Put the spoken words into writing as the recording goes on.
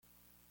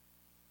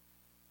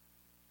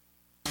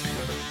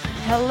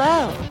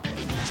Hello,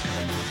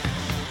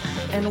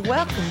 and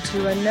welcome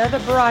to another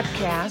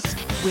broadcast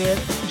with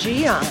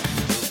Gian.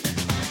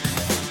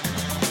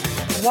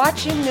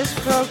 Watching this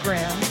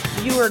program,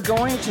 you are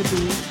going to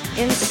be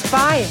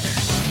inspired,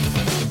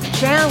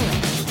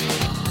 challenged,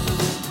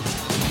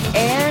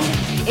 and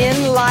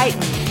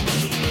enlightened.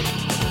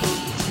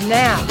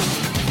 Now,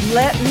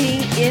 let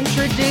me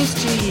introduce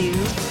to you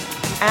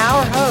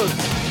our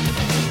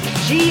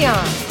host,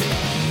 Gian.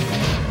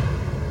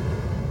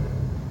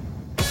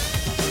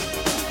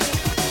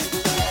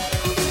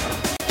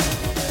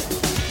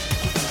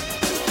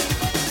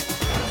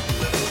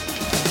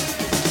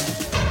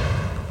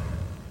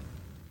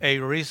 A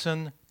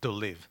reason to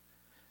live.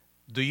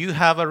 Do you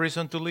have a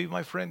reason to live,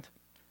 my friend?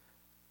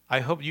 I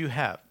hope you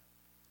have.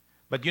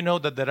 But you know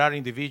that there are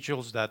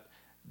individuals that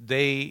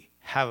they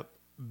have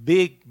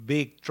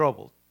big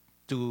trouble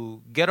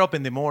to get up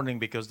in the morning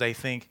because they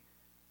think,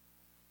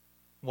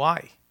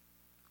 why?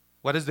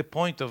 What is the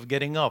point of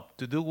getting up?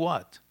 To do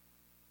what?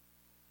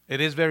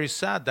 It is very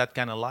sad, that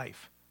kind of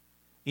life.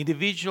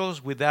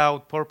 Individuals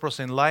without purpose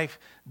in life,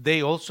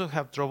 they also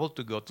have trouble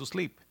to go to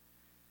sleep.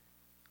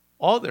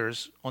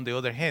 Others, on the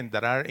other hand,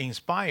 that are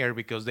inspired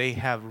because they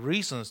have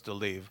reasons to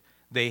live,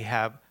 they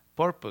have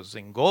purpose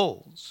and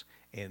goals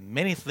and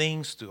many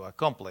things to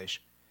accomplish,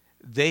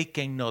 they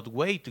cannot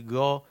wait to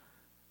go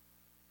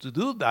to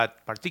do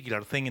that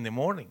particular thing in the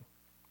morning.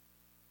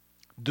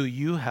 Do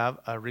you have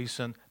a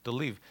reason to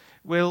live?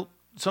 Well,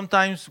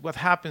 sometimes what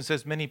happens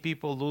is many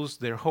people lose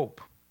their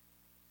hope.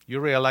 You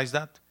realize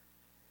that?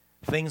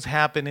 Things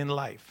happen in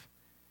life.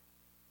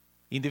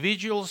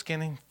 Individuals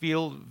can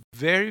feel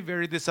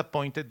very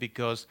disappointed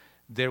because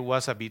there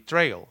was a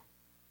betrayal.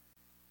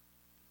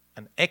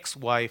 An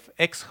ex-wife,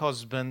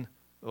 ex-husband,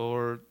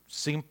 or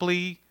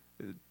simply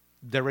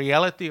the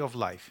reality of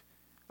life.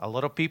 A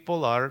lot of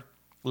people are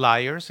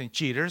liars and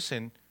cheaters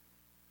and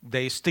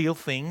they steal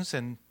things,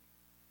 and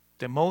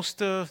the most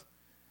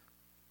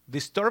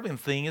disturbing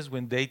thing is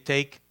when they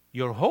take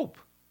your hope.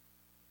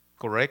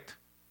 Correct?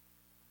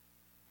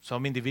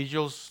 Some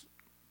individuals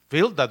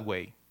feel that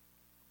way.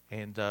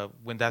 And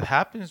when that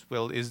happens,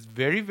 well, it's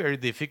very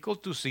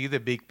difficult to see the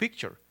big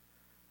picture.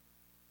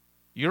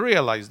 You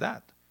realize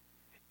that.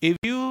 If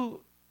you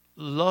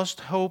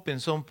lost hope in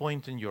some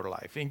point in your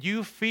life and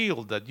you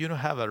feel that you don't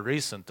have a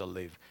reason to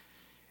live,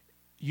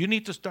 you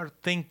need to start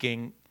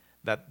thinking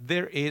that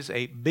there is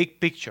a big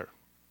picture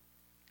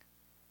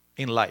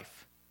in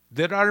life.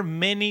 There are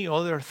many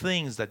other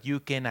things that you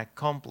can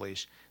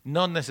accomplish,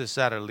 not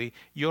necessarily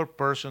your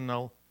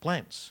personal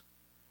plans.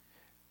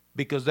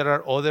 Because there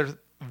are other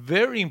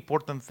very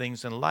important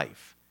things in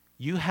life.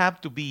 You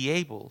have to be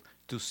able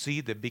to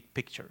see the big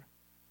picture.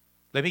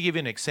 Let me give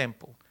you an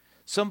example.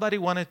 Somebody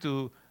wanted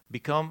to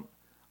become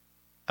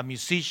a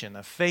musician,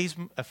 a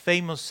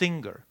famous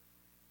singer,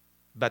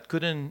 but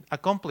couldn't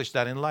accomplish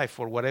that in life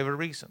for whatever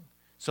reason.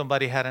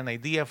 Somebody had an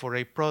idea for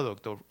a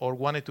product or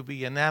wanted to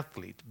be an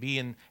athlete, be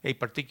in a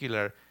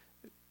particular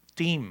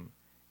team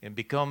and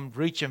become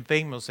rich and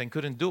famous and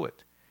couldn't do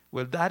it.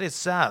 Well, that is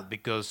sad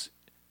because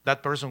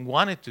that person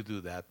wanted to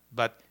do that,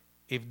 but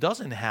if it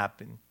doesn't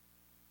happen,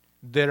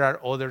 there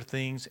are other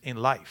things in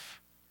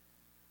life.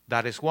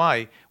 That is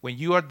why when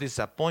you are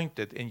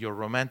disappointed in your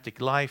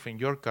romantic life, in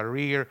your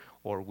career,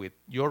 or with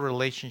your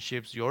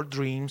relationships, your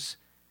dreams,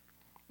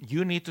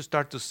 you need to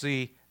start to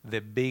see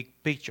the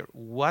big picture.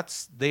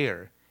 What's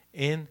there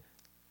in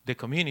the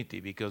community?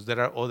 Because there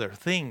are other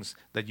things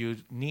that you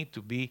need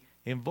to be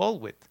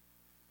involved with.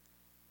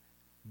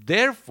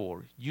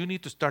 Therefore, you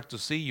need to start to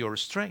see your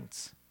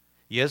strengths.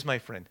 Yes, my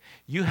friend,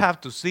 you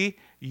have to see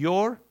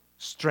your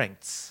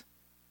strengths.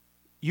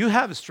 You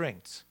have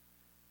strengths.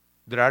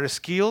 There are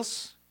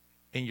skills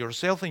in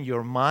yourself, in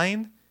your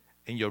mind,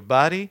 in your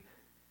body.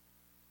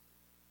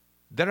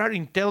 There are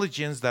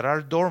intelligence that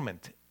are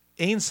dormant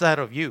inside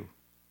of you.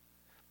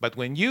 But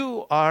when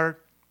you are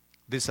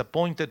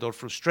disappointed or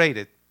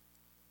frustrated,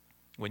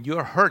 when you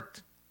are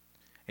hurt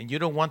and you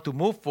don't want to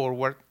move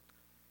forward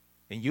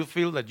and you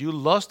feel that you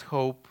lost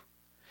hope,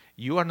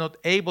 you are not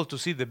able to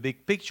see the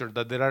big picture,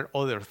 that there are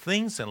other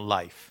things in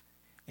life.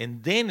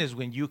 And then is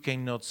when you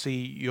cannot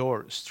see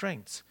your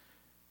strengths.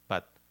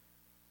 But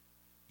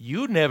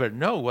you never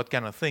know what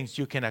kind of things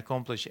you can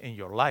accomplish in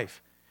your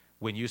life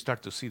when you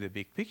start to see the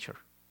big picture.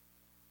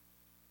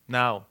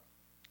 Now,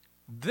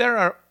 there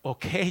are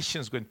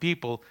occasions when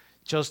people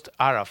just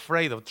are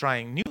afraid of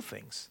trying new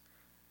things.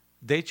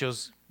 They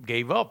just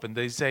gave up and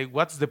they say,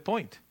 what's the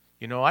point?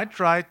 You know, I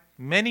tried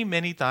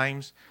many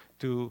times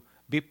to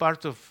be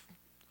part of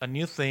a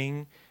new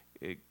thing,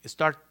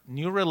 start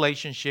new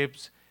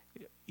relationships,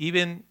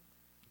 even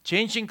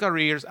changing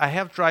careers. I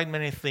have tried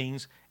many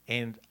things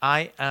and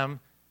I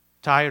am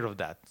tired of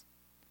that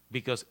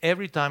because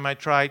every time I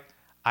tried,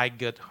 I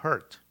got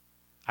hurt.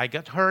 I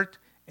got hurt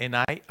and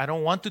I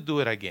don't want to do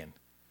it again.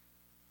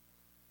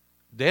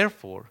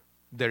 Therefore,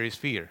 there is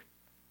fear.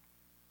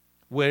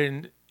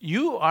 When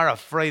you are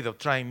afraid of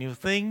trying new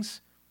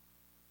things,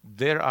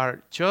 there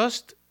are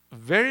just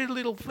very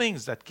little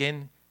things that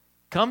can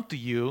come to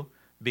you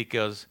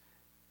because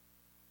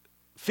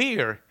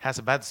Fear has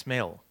a bad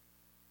smell.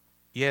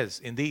 Yes,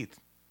 indeed.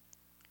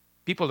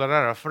 People that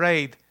are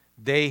afraid,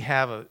 they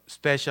have a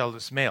special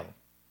smell,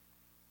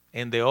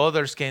 and the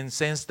others can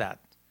sense that.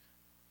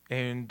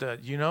 And,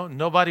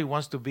 nobody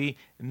wants to be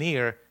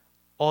near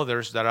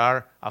others that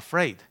are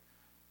afraid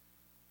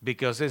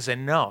because it's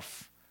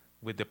enough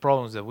with the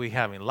problems that we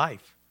have in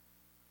life.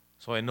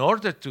 So, in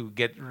order to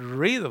get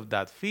rid of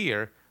that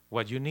fear,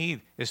 what you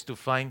need is to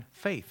find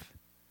faith.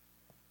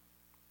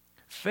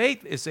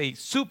 Faith is a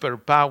super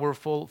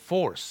powerful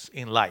force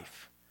in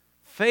life.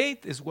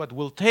 Faith is what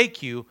will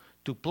take you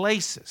to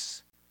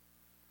places.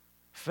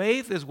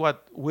 Faith is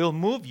what will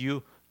move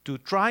you to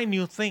try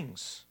new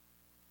things.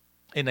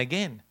 And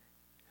again,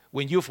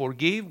 when you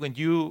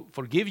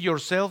forgive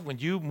yourself, when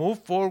you move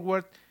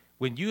forward,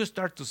 when you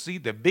start to see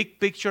the big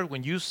picture,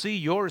 when you see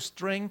your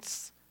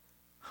strengths,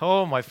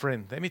 oh, my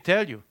friend, let me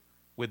tell you,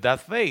 with that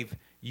faith,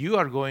 you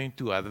are going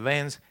to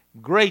advance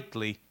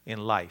greatly in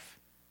life.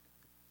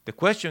 The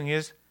question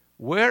is,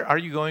 where are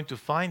you going to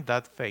find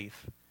that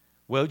faith?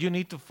 Well, you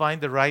need to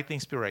find the right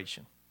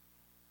inspiration.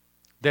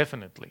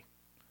 Definitely.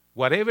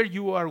 Whatever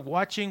you are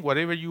watching,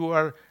 whatever you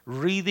are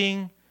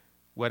reading,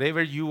 whatever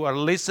you are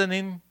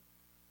listening,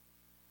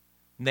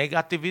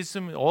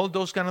 negativism, all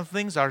those kind of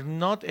things are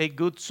not a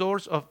good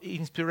source of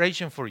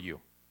inspiration for you.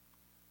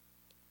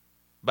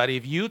 But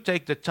if you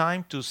take the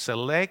time to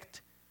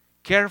select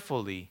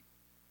carefully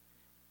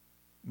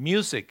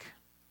music,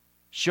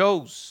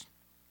 shows,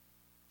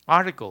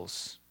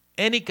 articles,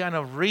 any kind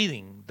of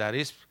reading that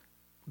is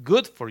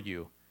good for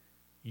you,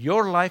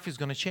 your life is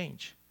going to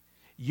change.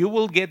 You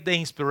will get the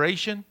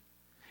inspiration,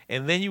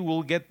 and then you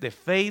will get the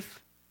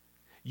faith.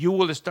 You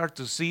will start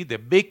to see the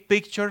big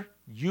picture.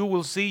 You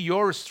will see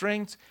your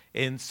strengths,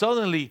 and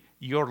suddenly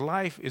your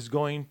life is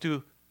going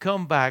to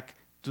come back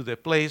to the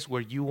place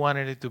where you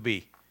wanted it to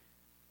be.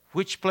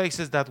 Which place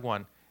is that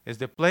one? It's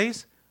the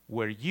place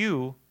where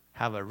you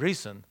have a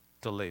reason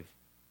to live.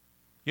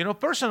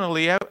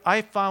 Personally,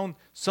 I found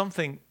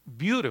something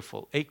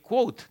beautiful, a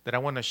quote that I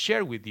want to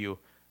share with you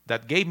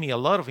that gave me a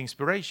lot of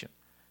inspiration.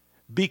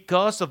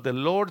 Because of the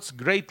Lord's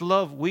great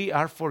love, we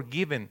are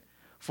forgiven,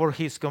 for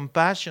his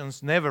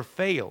compassions never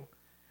fail.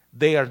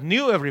 They are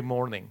new every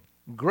morning.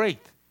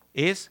 Great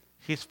is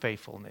his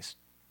faithfulness.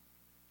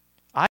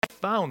 I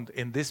found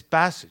in this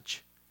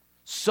passage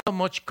so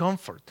much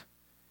comfort,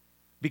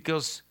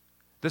 because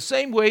the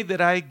same way that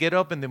I get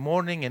up in the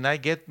morning and I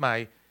get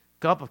my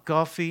cup of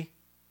coffee,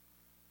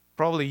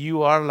 probably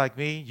you are like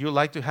me. You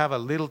like to have a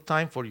little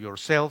time for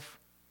yourself,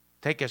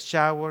 take a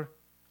shower,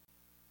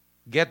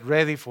 get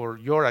ready for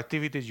your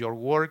activities, your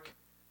work,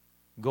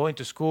 going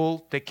to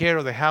school, take care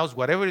of the house,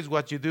 whatever is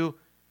what you do.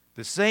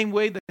 The same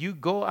way that you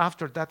go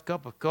after that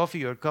cup of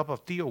coffee or cup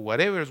of tea or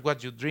whatever is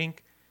what you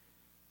drink,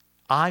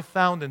 I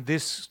found in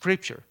this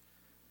scripture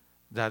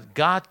that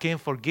God can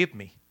forgive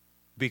me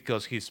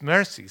because his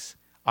mercies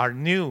are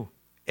new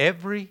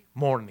every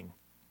morning.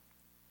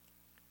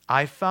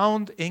 I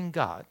found in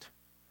God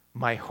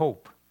my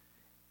hope.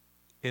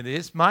 It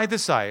is my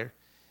desire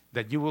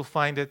that you will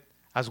find it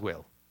as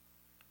well.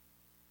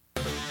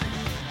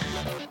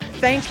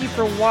 Thank you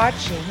for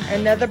watching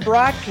another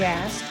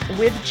broadcast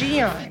with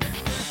Gian.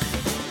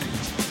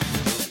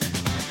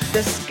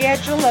 The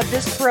schedule of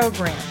this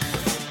program: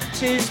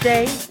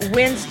 Tuesday,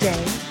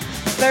 Wednesday,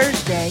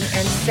 Thursday,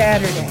 and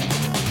Saturday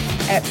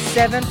at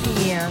 7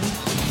 p.m.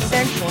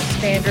 Central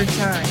Standard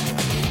Time.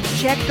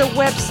 Check the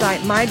website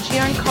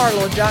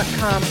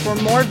mygiancarlo.com for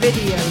more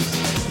videos.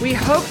 We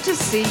hope to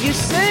see you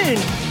soon.